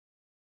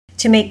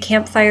To make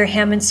Campfire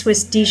ham and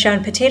Swiss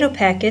Dijon potato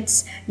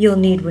packets, you'll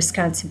need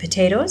Wisconsin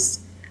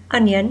potatoes,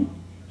 onion,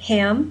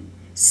 ham,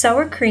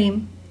 sour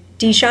cream,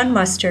 Dijon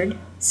mustard,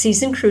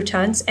 seasoned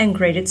croutons, and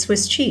grated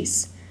Swiss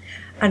cheese.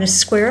 On a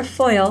square of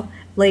foil,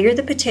 layer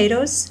the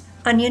potatoes,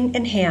 onion,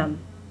 and ham.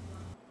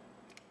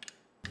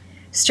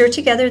 Stir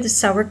together the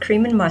sour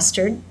cream and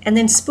mustard, and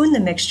then spoon the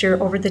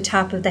mixture over the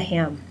top of the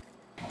ham.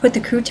 Put the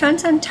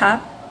croutons on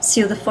top,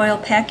 seal the foil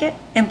packet,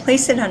 and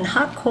place it on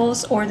hot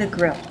coals or the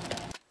grill.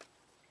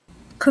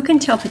 Cook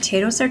until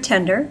potatoes are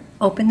tender,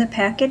 open the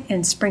packet,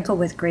 and sprinkle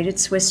with grated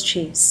Swiss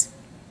cheese.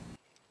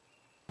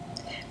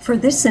 For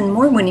this and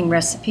more winning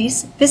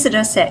recipes, visit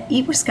us at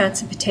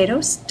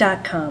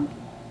eatwisconsinpotatoes.com.